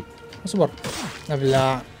وياك. اصبر.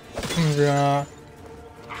 ابلع ابلع.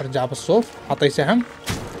 ارجع بالصوف. اعطيه سهم.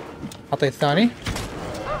 اعطيه الثاني.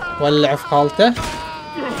 ولع في خالته.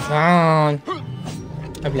 تعال.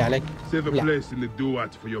 ابلع عليك. Save a place in the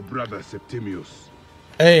duat for your brother Septimius.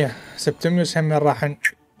 ايه سبتيميوس هم راح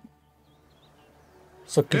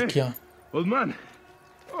صك لك اياه. Old man.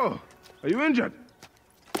 Oh, are you injured?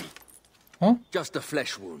 ها؟ Just a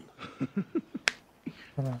flesh wound.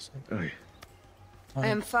 I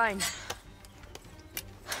am fine.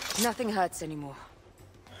 Nothing hurts anymore.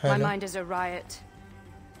 My mind is a riot.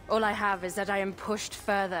 All I have is that I am pushed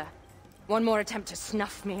further. One more attempt to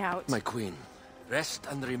snuff me out. My queen, rest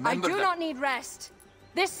and remember I do not need rest.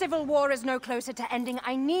 This civil war is no closer to ending.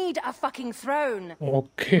 I need a fucking throne.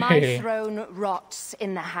 Okay. My throne rots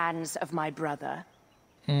in the hands of my brother.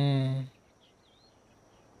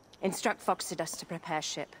 Instruct Foxidus to prepare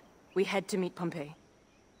ship. We head to meet Pompey.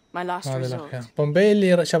 My last resort. بومبي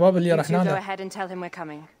اللي شباب اللي رحنا له. Go له. ahead and tell him we're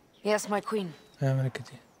coming. Yes, my queen. يا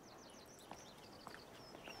ملكتي.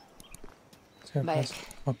 Bayek.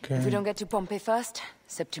 اوكي. If we don't get to Pompey first,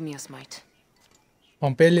 Septimius might.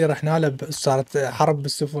 بومبي اللي رحنا له صارت حرب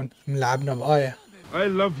بالسفن، لعبنا بآية. I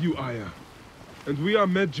love you, Aya. And we are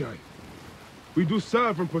Magi. We do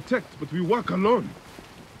serve and protect, but we work alone.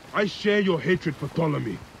 I share your hatred for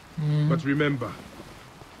Ptolemy. But remember,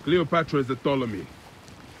 Cleopatra is a Ptolemy.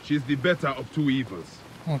 She's the better of two evils.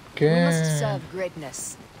 Okay. We must serve greatness.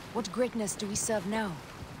 What greatness do we serve now?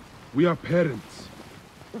 We are parents.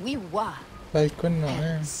 We were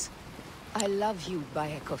parents. I love you,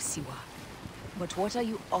 Bayek of Siwa. But what are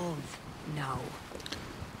you of now?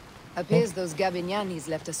 Appears those Gabinianis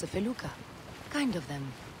left us a feluca. Kind of them.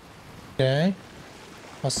 Okay.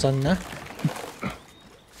 وصلنا.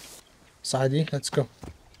 صعدي, let's go.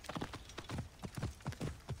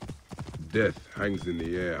 Death hangs in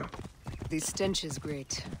the air. The stench is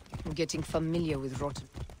great. I'm getting familiar with rotten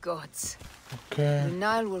gods. Okay. The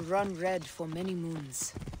Nile will run red for many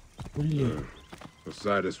moons.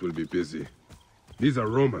 Osiris will be busy. These are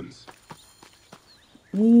Romans.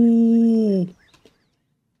 Ooh.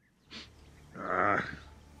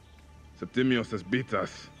 Septimius has beat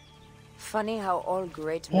us. Funny how all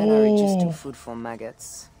great men are reduced to food for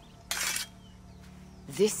maggots.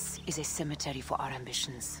 This is a cemetery for our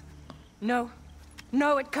ambitions. No. No,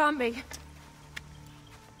 it can't be.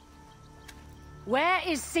 Where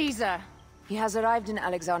is Caesar? He has arrived in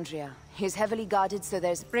Alexandria. He is heavily guarded, so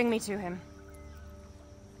there's... Bring me to him.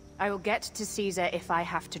 I will get to Caesar if I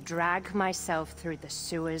have to drag myself through the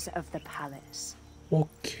sewers of the palace.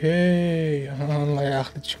 اوكي. الله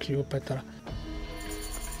ياخذك كليوباترا.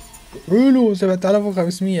 حلو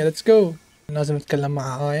 7500. ليتس جو. لازم نتكلم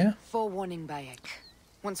مع آية. Forewarning, Bayek.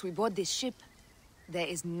 Once we board this ship, there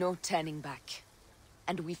is no turning back.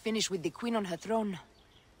 And we finish with the queen on her throne,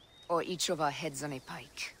 or each of our heads on a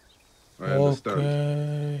pike. I understand.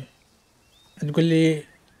 اوكي. تقول لي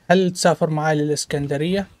هل تسافر معي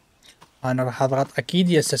للإسكندرية؟ أنا راح أضغط أكيد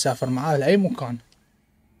يس أسافر معاه لأي مكان.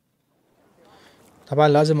 طبعا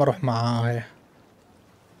لازم أروح معاه.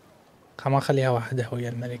 ما أخليها واحدة ويا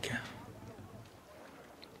الملكة.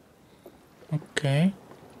 اوكي.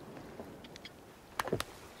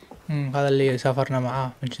 هذا اللي سافرنا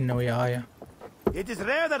معاه من كنا ويا آية. It is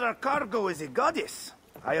rare that our cargo is a goddess.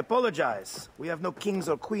 I apologize. We have no kings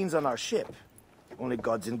or queens on our ship. Only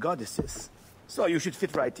gods and goddesses. So you should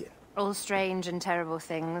fit right in. All strange and terrible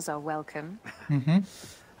things are welcome.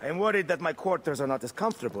 I am worried that my quarters are not as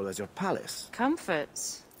comfortable as your palace. Comforts?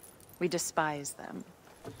 We despise them.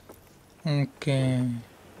 اوكي.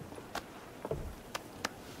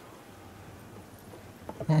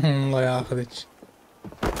 الله ياخذك.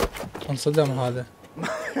 انصدم هذا.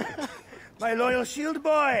 My loyal shield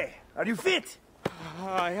boy, are you fit?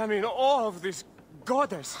 I am in awe of this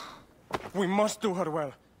goddess. We must do her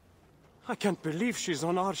well. I can't believe she's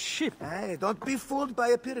on our ship. Hey, don't be fooled by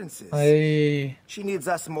appearances. Hey. She needs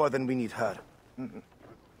us more than we need her.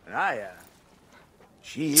 Aya,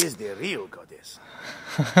 she is the real goddess.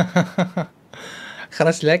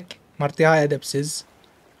 خرج لك مرتي هاي دبسز.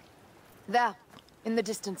 There, in the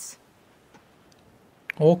distance.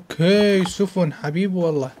 اوكي سفن حبيبي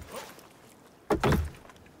والله.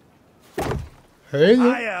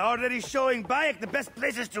 حلو. Aya already showing Bayek the best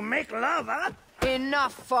places to make love, huh?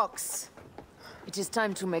 Enough, Fox. It is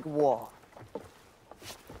time to make war.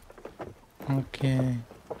 اوكي.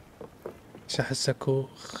 احسكوا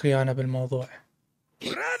خيانة بالموضوع.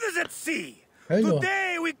 Brothers at sea. حلو.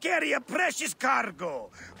 Today we carry a precious cargo.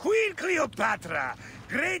 Queen Cleopatra,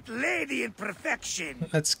 great lady in perfection.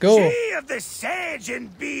 Let's go. She of the sage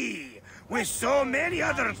and bee, with so many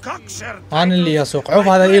other cocksure. أنا اللي يسوق. عوف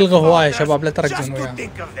هذا يلغى هواية شباب لا تركزون وياه.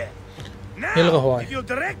 يلغى هواية. If you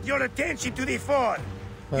direct your attention to the fore,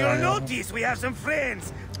 you'll notice we have some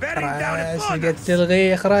friends bearing down upon us.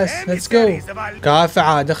 تلغي خرس. Let's go. كافة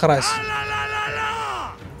عاد خرس.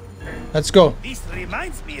 Let's go. This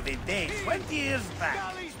reminds me of a day 20 years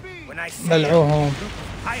back when I بلعوهم.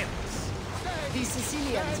 The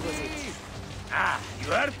Sicilians, was it? Ah, you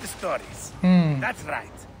heard the stories. That's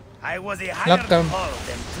right. I was a higher لقم. call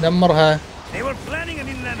than دمرها.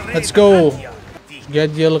 ليتس جو.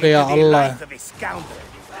 قد يلغي يا الله.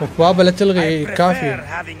 وبابا لا تلغي كافي.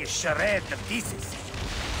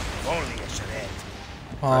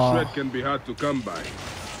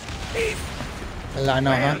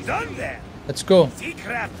 لعناها. ليتس جو.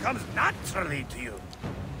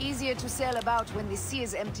 Easier to sail about when the sea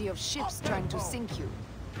is empty of ships trying to sink you.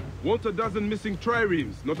 Want a dozen missing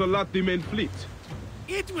triremes, not a lot the main fleet.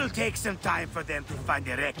 It will take some time for them to find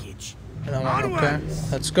the wreckage. Okay,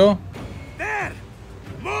 let's go. There!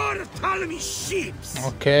 More Ptolemy ships!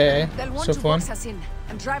 Okay, They'll want to box us in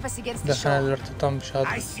and drive us against the shore.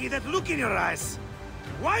 I see that look in your eyes.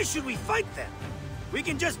 Why should we fight them? We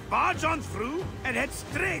can just barge on through and head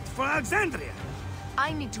straight for Alexandria. I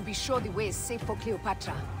need to be sure the way is safe for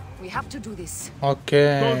Cleopatra. We have to do this.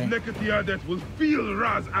 Okay. Those Nekatiades will feel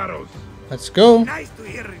Ra's arrows. Let's go. Nice to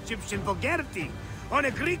hear Egyptian vulgarity on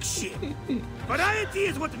a Greek ship. Variety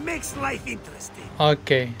is what makes life interesting.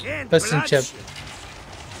 Okay. بس نشب.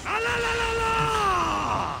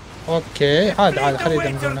 اوكي عاد خلي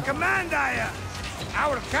يدمرونا.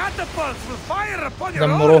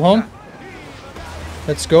 دمروهم.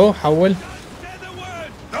 Let's go. حول.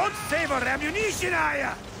 Don't save our ammunition,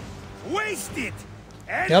 Aya. Waste it.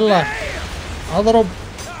 يلا اضرب.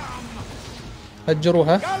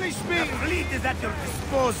 فجروها.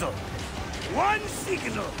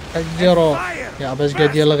 فجروا. يا بس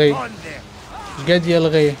قد يلغي. قد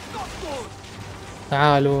يلغي.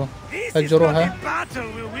 تعالوا فجروها.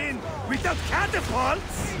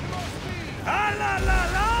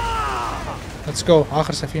 Let's go.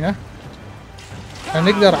 آخر سفينة.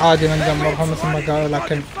 نقدر عادي ندمرهم مثل ما قالوا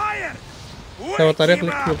لكن سوى طريق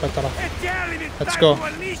لكليوباترا. Let's go.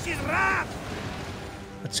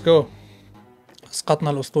 Let's go. اسقطنا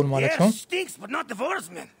الأسطول مالتهم.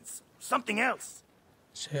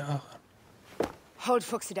 شيء آخر. Hold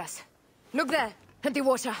Phoxidas. Look there at the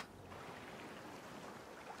water.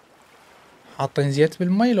 حاطين زيت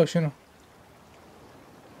بالمي لو شنو؟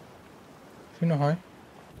 شنو هاي؟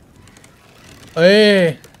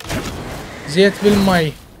 ايه زيت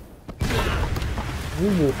بالمي.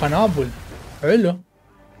 قنابل. حلو.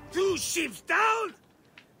 Two ships down.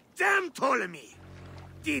 Damn Ptolemy.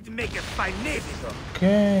 Did make a fine navy though.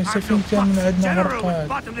 اوكي سفينتين من عندنا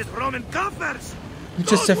غرقات.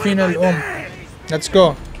 وش السفينة الأم؟ Let's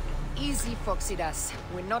go. Easy Phoxidas.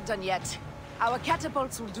 We're not done yet. Our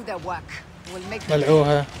catapults will do their work. We'll make them.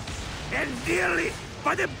 بلعوها. And dearly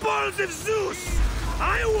by the balls of Zeus.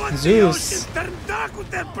 I want زوس. the turn dark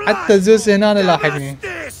with their blood. حتى زوس هنا لاحقني.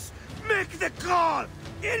 Make the call.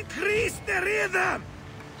 Increase the rhythm.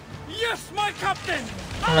 Yes, my captain.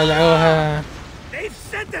 بلعوها. They've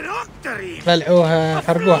sent an octary. بلعوها.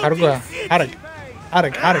 حرقوها حرقوها. حرق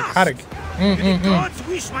حرق حرق حرق.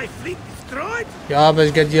 يا بس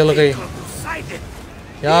قد يلغي.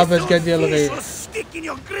 يا بس قد يلغي.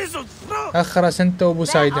 اخرس انت وابو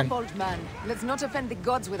سايدن.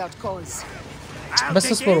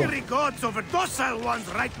 بس اصبروا.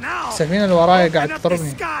 السفينة اللي وراي قاعد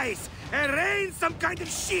تضربني.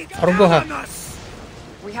 حرقوها.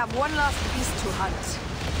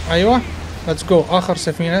 ايوه ليتس جو. اخر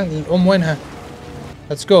سفينة الام وينها؟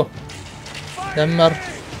 ليتس جو. دمر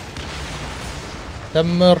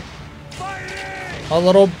دمر.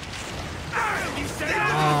 اضرب.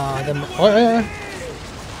 دمر.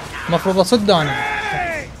 المفروض اصد انا.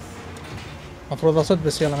 المفروض اصد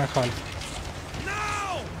بس يلا ما يخالف.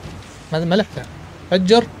 ما لحقته.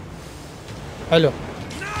 فجر. حلو.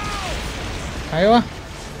 ايوه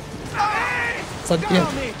صد.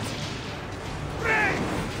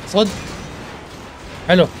 صد.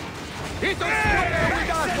 حلو.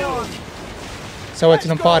 سويت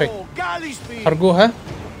لهم باري. حرقوها.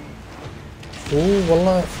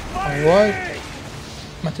 والله وايد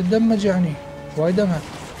ما تدمج يعني. وايد دمها.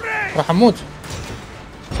 راح اموت.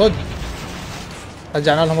 صد.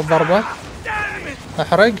 رجعنا لهم الضربة.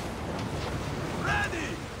 احرق.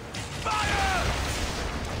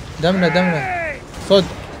 دمنا صد.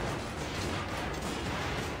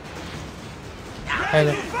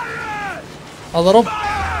 حلو. اضرب.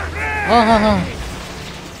 ها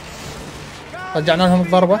رجعنا لهم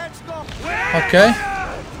الضربة. اوكي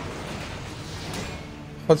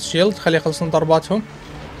خذ شيلد خلي يخلصون ضرباتهم.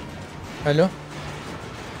 حلو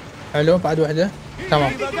حلو. بعد وحدة.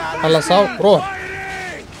 تمام خلصوا. روح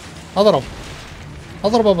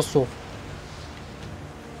اضربه بالصوف.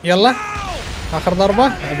 يلا اخر ضربة.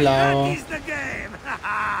 ابلعوا.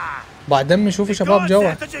 بعد دمي شوفوا شباب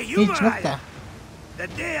جوا. هيك نقطة.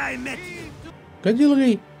 قد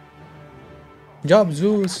يلغي. جاب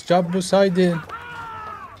زوس جاب بوسايدن.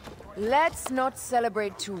 Let's not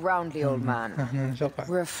celebrate too roundly, old man.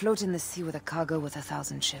 We're afloat in the sea with a cargo with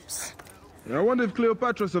 1,000 ships. I wonder if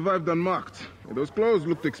Cleopatra survived unmarked. Those clothes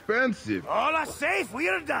looked expensive. All are safe,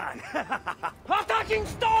 we're done. Attacking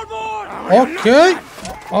starboard!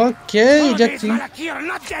 Okay, Jetty. You're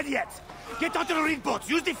not dead yet. Get onto the reed boats.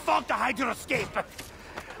 Use the fog to hide your escape.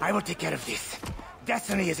 I will take care of this.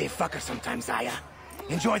 Destiny is a fucker sometimes, Aya.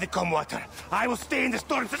 Enjoy the calm water. I will stay in the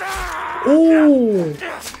storm. Ooh.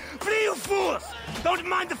 Flee, you fools! Don't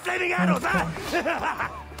mind the flaming arrows, huh?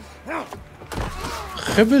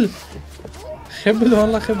 خبل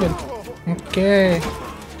والله خبل. اوكي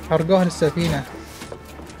حرقوها للسفينة.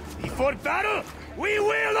 Before battle, we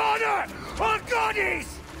will honor our goddess.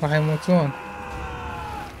 راح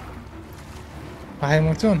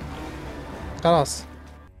يموتون خلاص.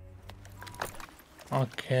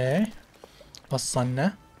 اوكي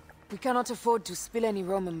وصلنا. We cannot afford to spill any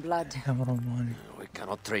Roman blood. We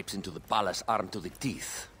cannot traipse into the palace armed to the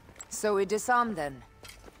teeth. So we disarm then.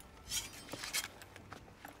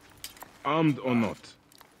 Armed or not,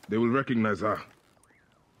 they will recognize her.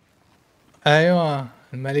 ايوه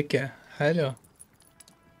الملكة حلو.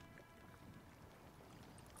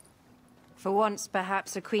 For once,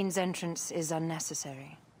 perhaps a queen's entrance is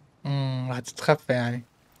unnecessary. راح تتخفى يعني.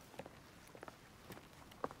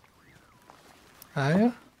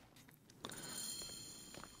 ايوه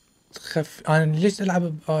تخفي. انا ليش العب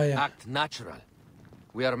بآية؟ Act natural.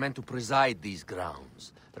 We are meant to preside these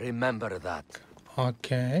grounds. Remember that.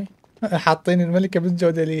 اوكي حاطين الملكة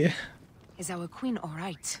بالجودلية. Is our queen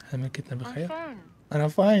alright? ملكتنا بخير؟ انا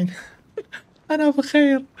فاين. انا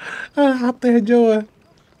بخير. حطيها جوا.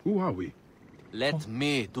 Who are we? Let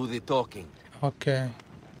me do the talking. Okay.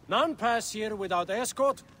 None pass here without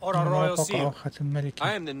escort or a royal seal.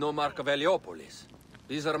 I am the nomarch of Heliopolis.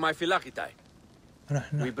 These are my phylakitae.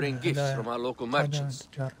 We bring gifts from our local merchants.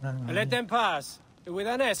 Let them pass with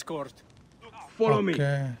an escort. Follow me.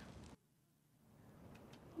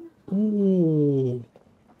 Ooh.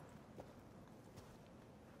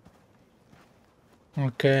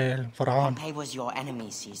 Okay, الفرعون. Pompey was your enemy,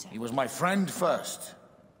 Caesar. He was my friend first.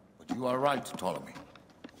 But you are right, Ptolemy.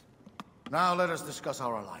 Now let us discuss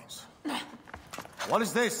our alliance. What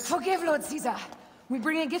is this? Forgive, Lord Caesar. We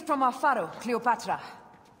bring a gift from our pharaoh, Cleopatra.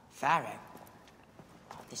 Pharaoh?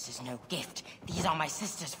 This is no gift. These are my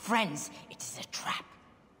sister's friends. It is a trap.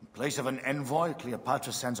 In place of an envoy,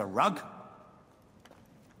 Cleopatra sends a rug?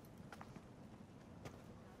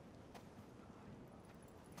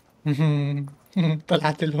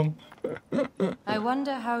 طلعت لهم. I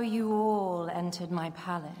wonder how you all entered my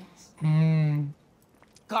palace.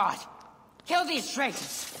 God, kill these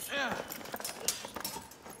traitors.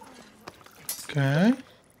 Okay.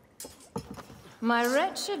 My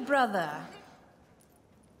wretched brother.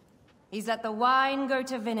 He's let the wine go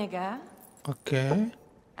to vinegar. Okay.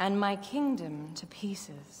 And my kingdom to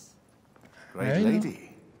pieces. Great lady.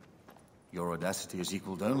 Your audacity is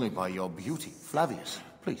equaled only by your beauty. Flavius,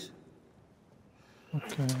 please.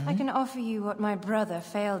 Okay. I can offer you what my brother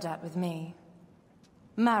failed at with me.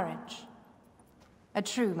 Marriage. A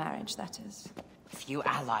true marriage, that is. If you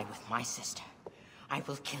ally with my sister, I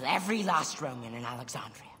will kill every last Roman in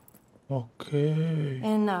Alexandria. Okay.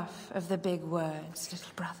 Enough of the big words,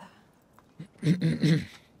 little brother.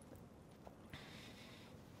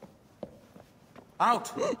 Out,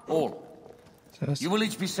 all. You will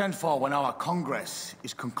each be sent for when our congress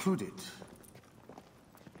is concluded.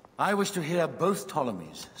 I wish to hear both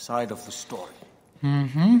Ptolemy's side of the story.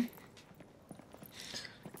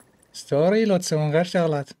 ستوري لو تسوون غير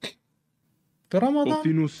شغلات. في رمضان.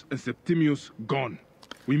 Pothinus and Septimius gone.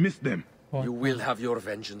 We missed them. You will have your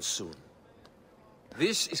vengeance soon.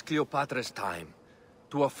 This is Cleopatra's time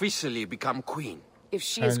to officially become queen. If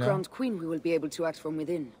she is crowned queen, we will be able to act from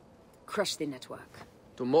within. Crush the network.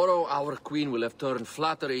 Tomorrow, our queen will have turned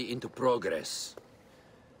flattery into progress.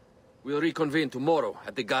 We'll reconvene tomorrow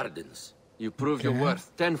at the gardens. You proved your worth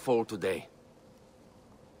tenfold today.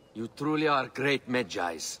 You truly are great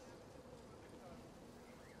Magi's.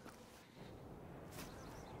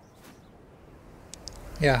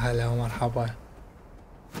 يا هلا ومرحبا.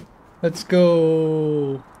 Let's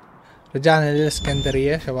go. رجعنا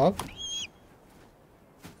للإسكندرية شباب.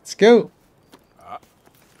 Let's go.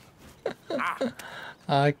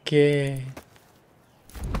 اوكي.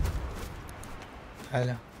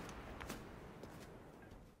 هلا.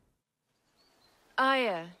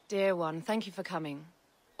 Aya, dear one, thank you for coming.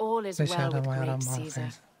 All is well with great Caesar.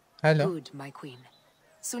 Hello. Good, my queen.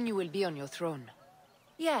 Soon you will be on your throne.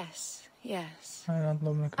 Yes, yes.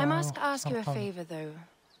 I must ask you a favor, though.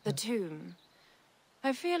 The tomb.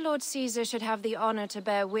 I fear Lord Caesar should have the honor to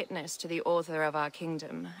bear witness to the author of our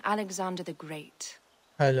kingdom, Alexander the Great.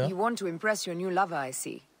 Hello. You want to impress your new lover, I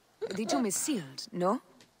see. The tomb is sealed, no?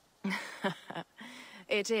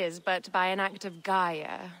 It is, but by an act of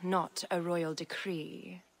Gaia, not a royal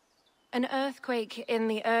decree. An earthquake in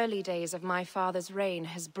the early days of my father's reign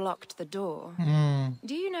has blocked the door.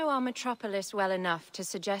 Do you know our metropolis well enough to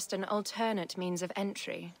suggest an alternate means of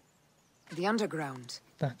entry? The underground.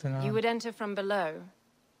 You would enter from below.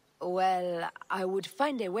 Well, I would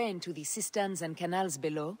find a way into the cisterns and canals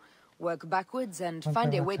below, work backwards, and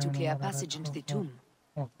find a way to clear passage into the tomb.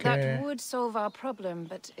 That would solve our problem,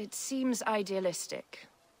 but it seems idealistic.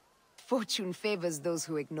 Fortune favors those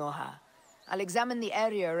who ignore her. I'll examine the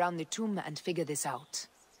area around the tomb and figure this out.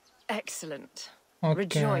 Excellent.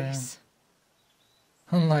 Rejoice.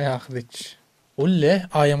 الله ياخذك. ولا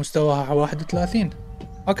آية مستواها 31.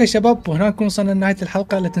 اوكي شباب، وهنا نكون وصلنا لنهاية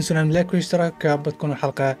الحلقة. لا تنسون لايك واشتراك، يا رب تكون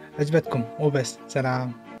الحلقة عجبتكم. وبس،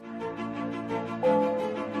 سلام.